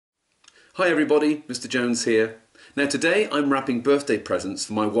Hi everybody, Mr. Jones here. Now today I'm wrapping birthday presents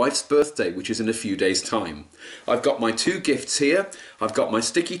for my wife's birthday, which is in a few days' time. I've got my two gifts here, I've got my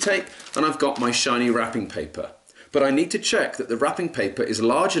sticky tape and I've got my shiny wrapping paper. But I need to check that the wrapping paper is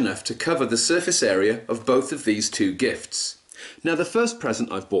large enough to cover the surface area of both of these two gifts. Now the first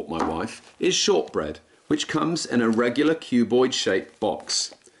present I've bought my wife is shortbread, which comes in a regular cuboid shaped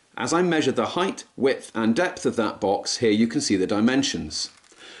box. As I measure the height, width and depth of that box, here you can see the dimensions.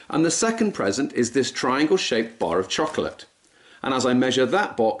 And the second present is this triangle-shaped bar of chocolate. And as I measure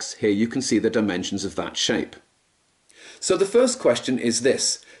that box, here you can see the dimensions of that shape. So the first question is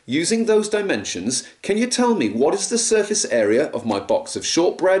this. Using those dimensions, can you tell me what is the surface area of my box of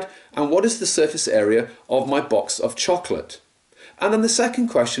shortbread and what is the surface area of my box of chocolate? And then the second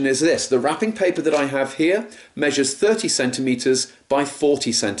question is this. The wrapping paper that I have here measures 30 centimetres by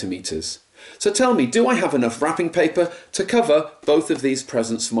 40 centimetres. So tell me, do I have enough wrapping paper to cover both of these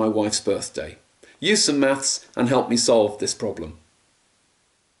presents for my wife's birthday? Use some maths and help me solve this problem.